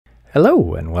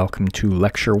Hello and welcome to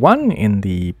Lecture 1 in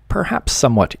the perhaps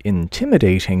somewhat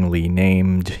intimidatingly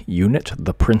named unit,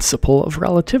 The Principle of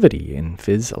Relativity in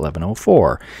PHYS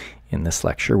 1104. In this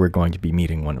lecture we're going to be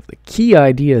meeting one of the key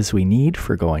ideas we need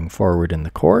for going forward in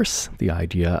the course, the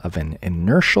idea of an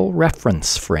inertial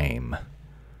reference frame.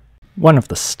 One of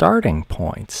the starting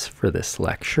points for this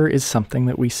lecture is something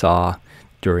that we saw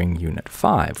during Unit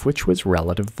 5, which was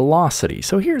relative velocity.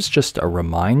 So here's just a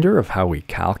reminder of how we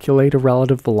calculate a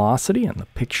relative velocity and the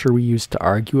picture we use to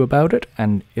argue about it.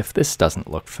 And if this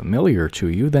doesn't look familiar to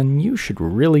you, then you should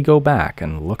really go back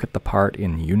and look at the part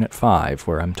in Unit 5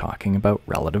 where I'm talking about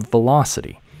relative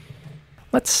velocity.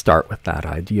 Let's start with that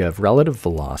idea of relative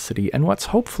velocity and what's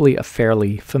hopefully a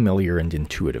fairly familiar and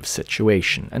intuitive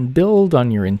situation, and build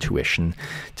on your intuition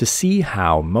to see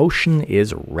how motion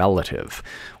is relative.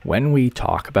 When we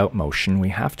talk about motion, we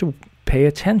have to pay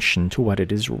attention to what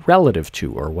it is relative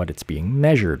to, or what it's being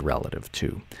measured relative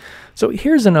to. So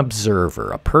here's an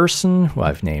observer, a person who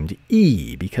I've named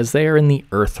E because they are in the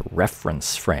Earth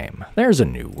reference frame. There's a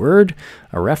new word.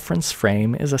 A reference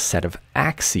frame is a set of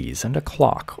axes and a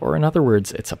clock, or in other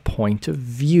words, it's a point of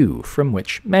view from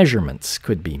which measurements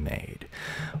could be made.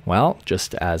 Well,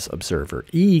 just as observer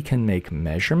E can make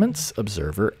measurements,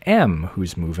 observer M,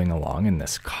 who's moving along in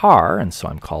this car, and so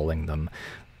I'm calling them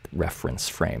reference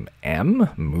frame M,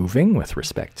 moving with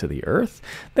respect to the Earth,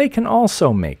 they can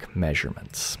also make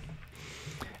measurements.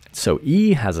 So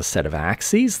E has a set of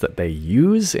axes that they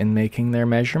use in making their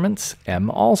measurements. M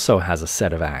also has a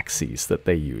set of axes that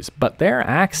they use, but their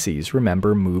axes,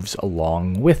 remember, moves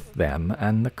along with them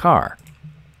and the car.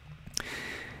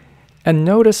 And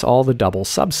notice all the double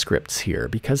subscripts here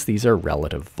because these are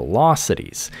relative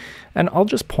velocities. And I'll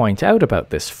just point out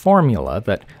about this formula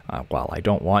that while I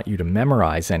don't want you to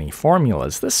memorize any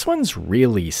formulas, this one's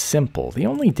really simple. The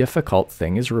only difficult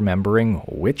thing is remembering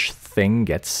which thing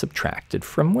gets subtracted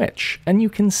from which. And you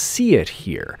can see it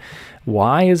here.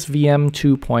 Why is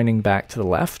VM2 pointing back to the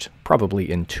left? Probably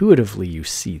intuitively you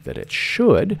see that it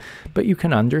should, but you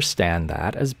can understand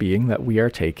that as being that we are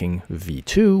taking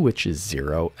V2, which is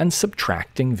 0, and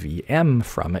subtracting Vm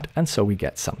from it, and so we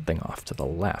get something off to the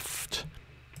left.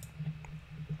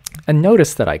 And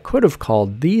notice that I could have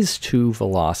called these two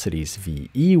velocities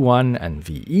VE1 and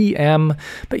VEM,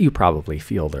 but you probably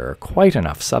feel there are quite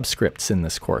enough subscripts in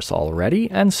this course already,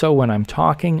 and so when I'm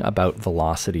talking about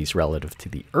velocities relative to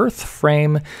the Earth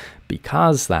frame,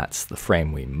 because that's the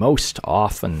frame we most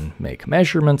often make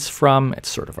measurements from, it's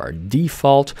sort of our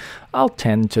default, I'll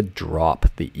tend to drop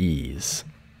the E's.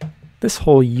 This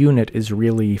whole unit is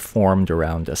really formed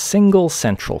around a single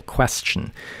central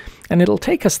question. And it'll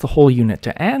take us the whole unit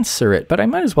to answer it, but I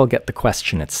might as well get the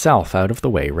question itself out of the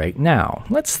way right now.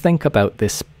 Let's think about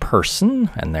this person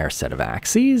and their set of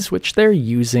axes, which they're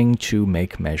using to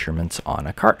make measurements on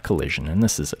a cart collision. And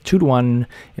this is a 2-to-1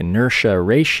 inertia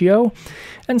ratio.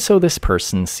 And so this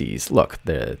person sees, look,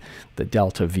 the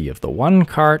delta V of the one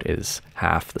cart is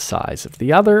half the size of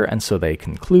the other, and so they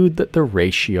conclude that the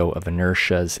ratio of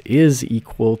inertias is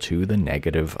equal to the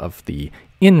negative of the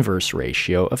inverse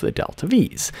ratio of the delta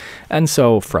V's. And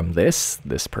so from this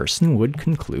person would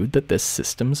conclude that this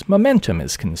system's momentum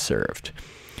is conserved.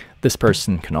 This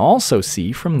person can also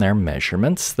see from their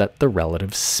measurements that the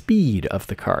relative speed of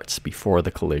the carts before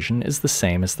the collision is the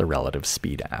same as the relative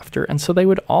speed after, and so they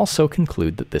would also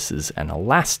conclude that this is an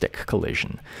elastic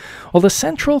collision. Well, the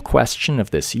central question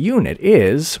of this unit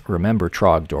is, remember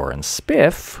Trogdor and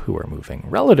Spiff, who are moving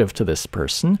relative to this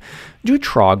person, do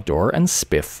Trogdor and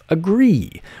Spiff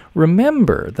agree?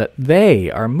 Remember that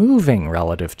they are moving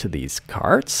relative to these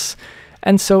carts,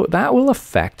 and so that will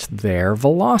affect their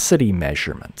velocity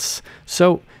measurements.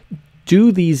 So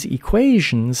do these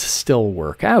equations still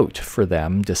work out for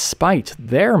them despite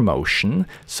their motion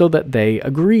so that they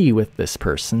agree with this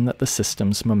person that the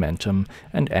system's momentum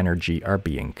and energy are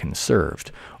being conserved?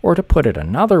 Or to put it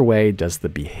another way, does the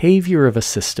behavior of a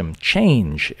system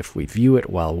change if we view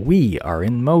it while we are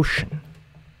in motion?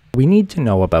 We need to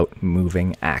know about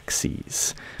moving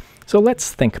axes. So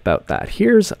let's think about that.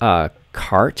 Here's a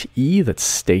cart E that's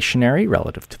stationary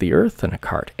relative to the Earth, and a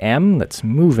cart M that's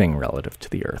moving relative to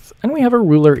the Earth. And we have a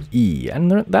ruler E,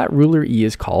 and that ruler E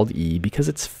is called E because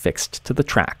it's fixed to the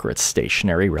track, or it's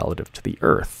stationary relative to the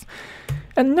Earth.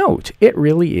 And note, it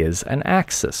really is an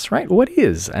axis, right? What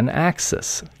is an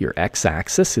axis? Your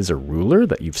x-axis is a ruler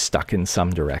that you've stuck in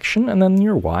some direction, and then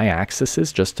your y-axis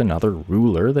is just another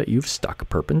ruler that you've stuck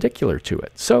perpendicular to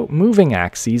it. So moving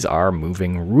axes are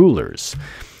moving rulers.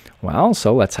 Well,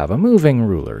 so let's have a moving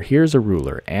ruler. Here's a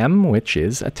ruler M, which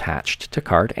is attached to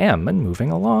cart M and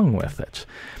moving along with it.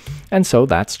 And so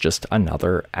that's just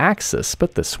another axis,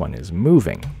 but this one is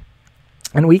moving.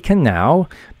 And we can now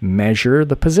measure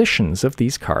the positions of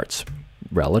these carts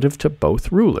relative to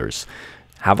both rulers.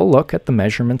 Have a look at the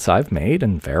measurements I've made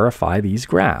and verify these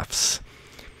graphs.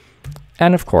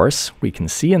 And of course, we can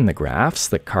see in the graphs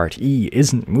that cart E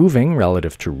isn't moving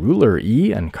relative to ruler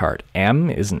E, and cart M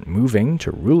isn't moving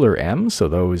to ruler M, so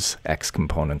those x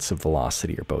components of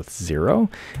velocity are both 0.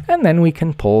 And then we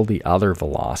can pull the other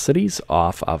velocities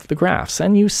off of the graphs.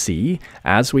 And you see,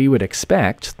 as we would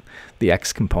expect, the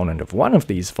x component of one of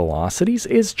these velocities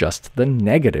is just the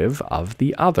negative of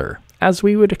the other, as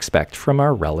we would expect from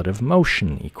our relative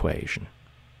motion equation.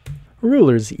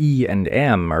 Rulers E and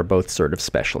M are both sort of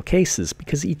special cases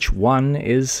because each one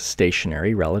is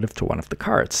stationary relative to one of the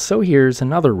carts. So here's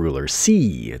another ruler,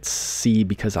 C. It's C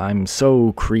because I'm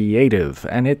so creative,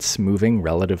 and it's moving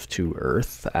relative to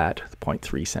Earth at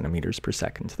 0.3 centimeters per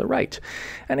second to the right.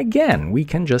 And again, we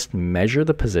can just measure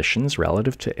the positions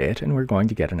relative to it, and we're going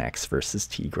to get an x versus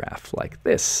t graph like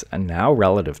this. And now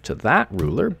relative to that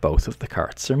ruler, both of the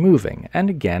carts are moving. And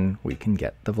again, we can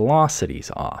get the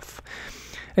velocities off.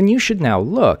 And you should now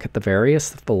look at the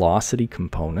various velocity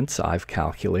components I've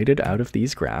calculated out of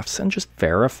these graphs and just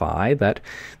verify that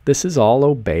this is all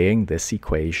obeying this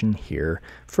equation here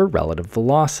for relative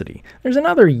velocity. There's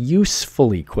another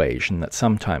useful equation that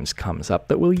sometimes comes up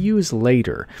that we'll use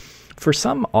later. For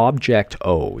some object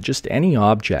O, just any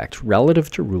object relative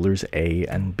to rulers A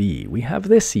and B, we have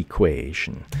this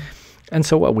equation. And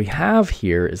so what we have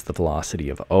here is the velocity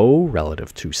of O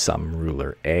relative to some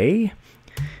ruler A,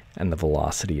 and the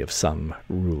velocity of some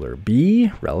ruler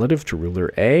B relative to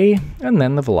ruler A, and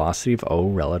then the velocity of O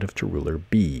relative to ruler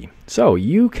B. So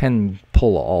you can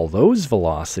pull all those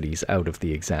velocities out of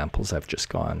the examples I've just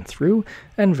gone through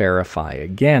and verify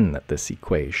again that this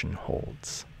equation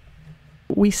holds.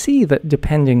 We see that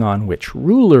depending on which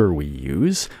ruler we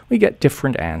use, we get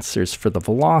different answers for the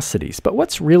velocities. But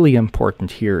what's really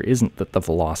important here isn't that the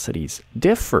velocities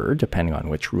differ depending on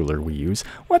which ruler we use.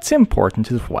 What's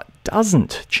important is what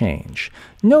doesn't change.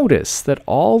 Notice that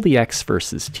all the x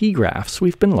versus t graphs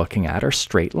we've been looking at are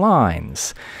straight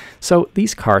lines. So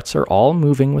these carts are all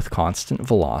moving with constant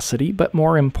velocity, but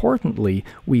more importantly,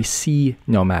 we see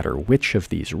no matter which of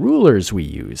these rulers we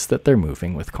use that they're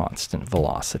moving with constant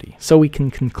velocity. So we can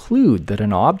conclude that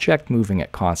an object moving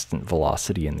at constant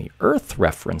velocity in the Earth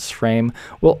reference frame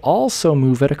will also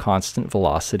move at a constant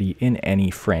velocity in any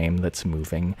frame that's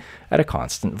moving at a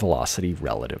constant velocity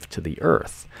relative to the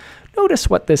Earth. Notice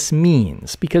what this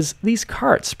means, because these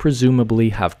carts presumably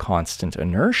have constant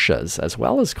inertias as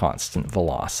well as constant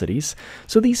velocities,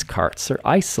 so these carts are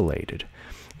isolated.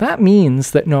 That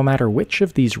means that no matter which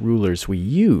of these rulers we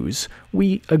use,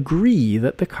 we agree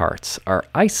that the carts are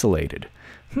isolated.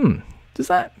 Does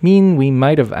that mean we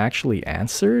might have actually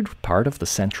answered part of the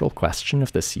central question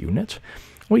of this unit?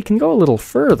 We can go a little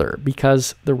further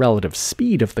because the relative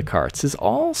speed of the carts is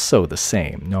also the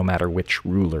same no matter which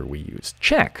ruler we use.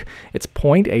 Check! It's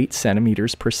 0.8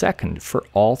 centimeters per second for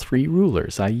all three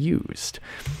rulers I used.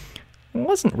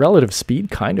 Wasn't relative speed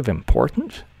kind of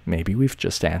important? Maybe we've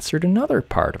just answered another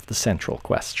part of the central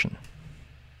question.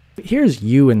 Here's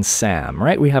you and Sam,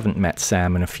 right? We haven't met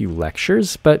Sam in a few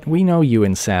lectures, but we know you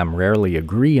and Sam rarely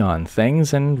agree on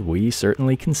things, and we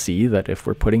certainly can see that if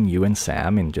we're putting you and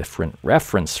Sam in different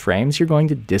reference frames, you're going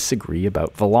to disagree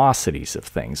about velocities of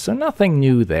things, so nothing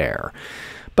new there.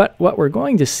 But what we're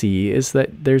going to see is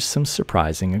that there's some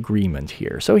surprising agreement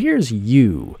here. So here's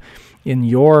you in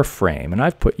your frame, and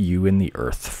I've put you in the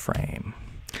Earth frame.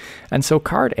 And so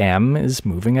cart M is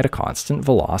moving at a constant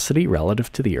velocity relative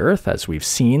to the Earth. As we've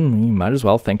seen, you might as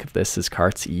well think of this as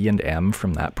carts E and M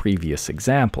from that previous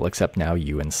example, except now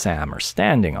you and Sam are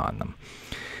standing on them.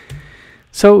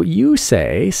 So you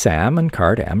say Sam and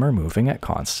cart M are moving at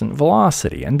constant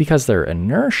velocity, and because their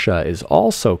inertia is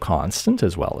also constant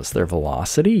as well as their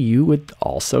velocity, you would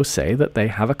also say that they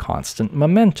have a constant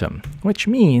momentum, which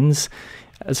means,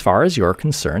 as far as you're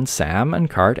concerned, Sam and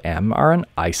cart M are an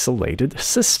isolated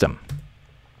system.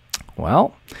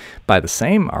 Well, by the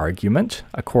same argument,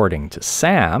 according to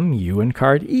Sam, you and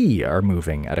cart E are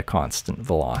moving at a constant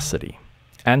velocity.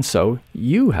 And so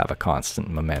you have a constant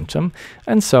momentum,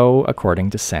 and so according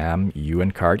to Sam, you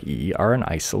and cart E are an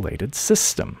isolated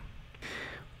system.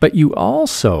 But you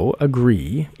also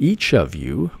agree, each of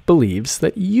you believes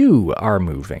that you are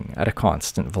moving at a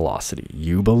constant velocity.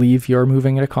 You believe you're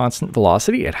moving at a constant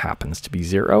velocity. It happens to be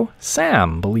 0.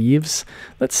 Sam believes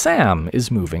that Sam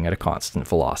is moving at a constant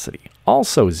velocity,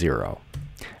 also 0.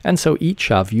 And so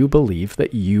each of you believe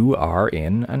that you are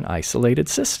in an isolated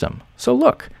system. So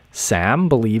look, Sam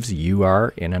believes you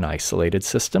are in an isolated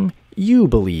system. You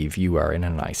believe you are in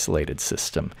an isolated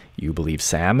system. You believe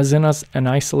Sam is in an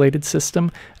isolated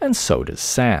system, and so does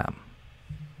Sam.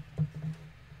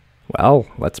 Well,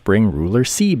 let's bring ruler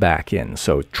C back in.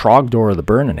 So Trogdor the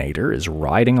Burninator is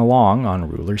riding along on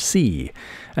ruler C.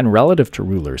 And relative to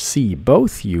ruler C,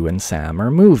 both you and Sam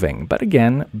are moving, but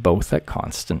again, both at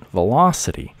constant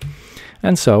velocity.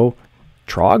 And so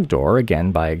Trogdor,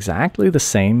 again by exactly the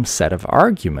same set of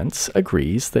arguments,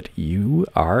 agrees that you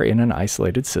are in an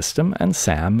isolated system and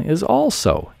Sam is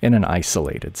also in an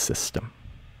isolated system.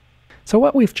 So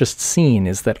what we've just seen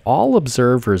is that all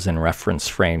observers in reference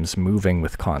frames moving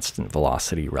with constant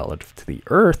velocity relative to the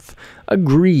Earth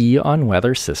agree on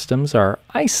whether systems are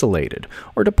isolated.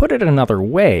 Or to put it another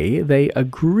way, they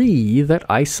agree that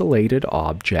isolated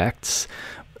objects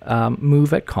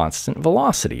move at constant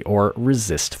velocity or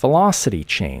resist velocity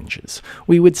changes.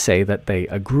 We would say that they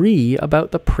agree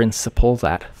about the principle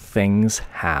that things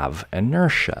have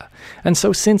inertia. And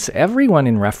so since everyone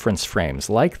in reference frames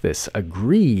like this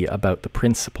agree about the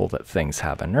principle that things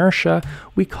have inertia,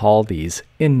 we call these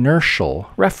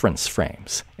inertial reference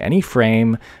frames. Any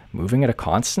frame moving at a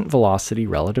constant velocity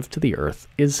relative to the Earth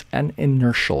is an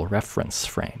inertial reference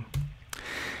frame.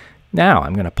 Now,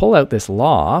 I'm going to pull out this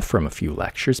law from a few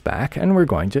lectures back, and we're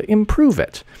going to improve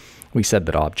it. We said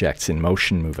that objects in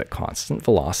motion move at constant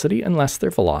velocity unless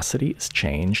their velocity is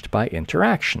changed by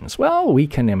interactions. Well, we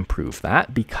can improve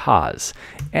that because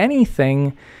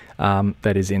anything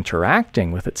that is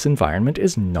interacting with its environment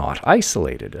is not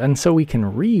isolated. And so we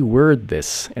can reword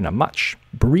this in a much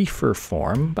briefer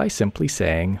form by simply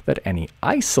saying that any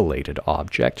isolated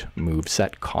object moves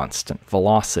at constant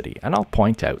velocity. And I'll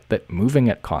point out that moving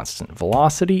at constant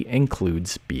velocity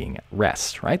includes being at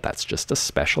rest, right? That's just a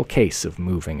special case of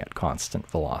moving at constant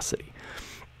velocity.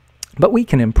 But we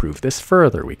can improve this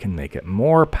further. We can make it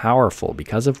more powerful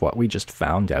because of what we just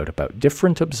found out about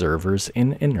different observers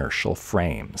in inertial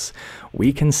frames.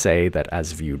 We can say that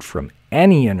as viewed from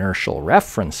any inertial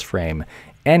reference frame,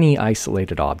 any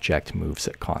isolated object moves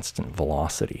at constant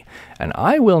velocity. And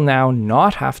I will now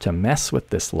not have to mess with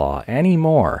this law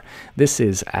anymore. This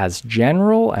is as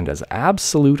general and as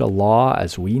absolute a law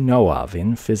as we know of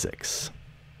in physics.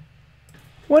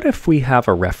 What if we have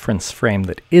a reference frame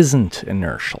that isn't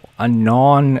inertial, a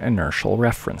non-inertial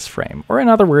reference frame, or in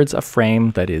other words, a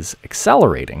frame that is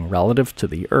accelerating relative to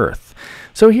the Earth?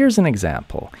 So here's an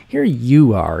example. Here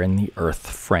you are in the Earth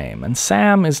frame, and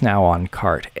Sam is now on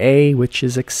cart A, which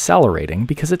is accelerating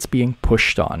because it's being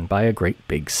pushed on by a great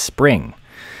big spring.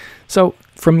 So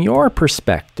from your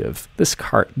perspective, this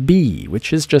cart B,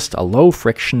 which is just a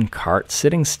low-friction cart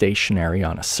sitting stationary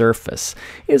on a surface,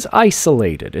 is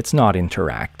isolated. It's not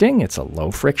interacting. It's a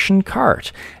low-friction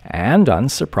cart. And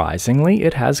unsurprisingly,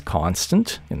 it has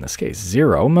constant, in this case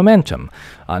 0, momentum.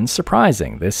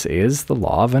 Unsurprising, this is the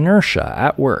law of inertia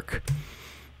at work.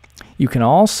 You can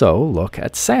also look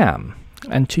at Sam.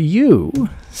 And to you,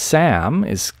 Sam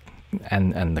is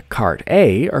and the cart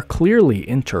A are clearly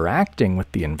interacting with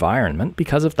the environment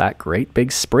because of that great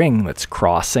big spring that's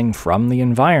crossing from the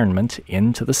environment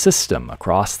into the system,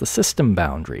 across the system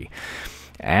boundary.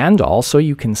 And also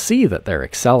you can see that they're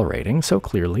accelerating, so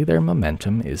clearly their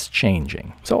momentum is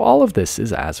changing. So all of this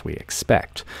is as we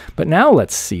expect. But now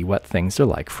let's see what things are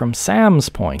like from Sam's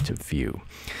point of view.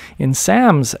 In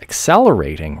Sam's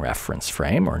accelerating reference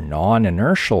frame, or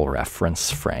non-inertial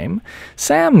reference frame,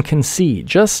 Sam can see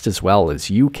just as well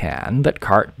as you can that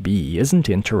cart B isn't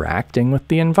interacting with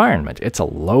the environment. It's a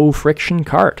low-friction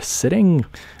cart sitting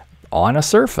on a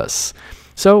surface.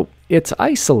 So it's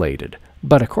isolated.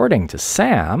 But according to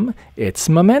Sam, its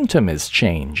momentum is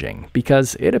changing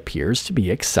because it appears to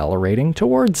be accelerating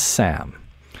towards Sam.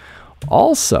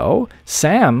 Also,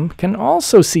 Sam can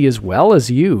also see as well as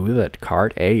you that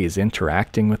cart A is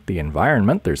interacting with the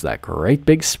environment. There's that great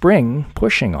big spring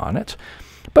pushing on it.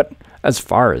 But as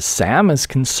far as Sam is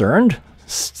concerned,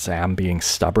 Sam being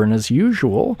stubborn as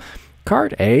usual,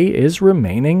 cart A is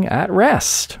remaining at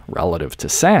rest relative to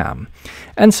Sam.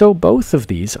 And so both of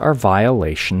these are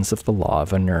violations of the law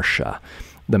of inertia.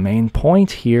 The main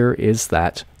point here is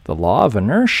that the law of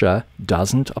inertia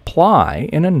doesn't apply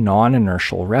in a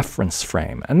non-inertial reference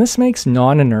frame. And this makes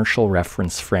non-inertial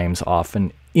reference frames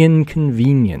often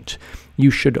inconvenient. You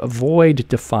should avoid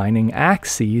defining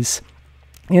axes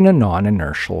in a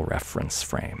non-inertial reference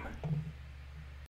frame.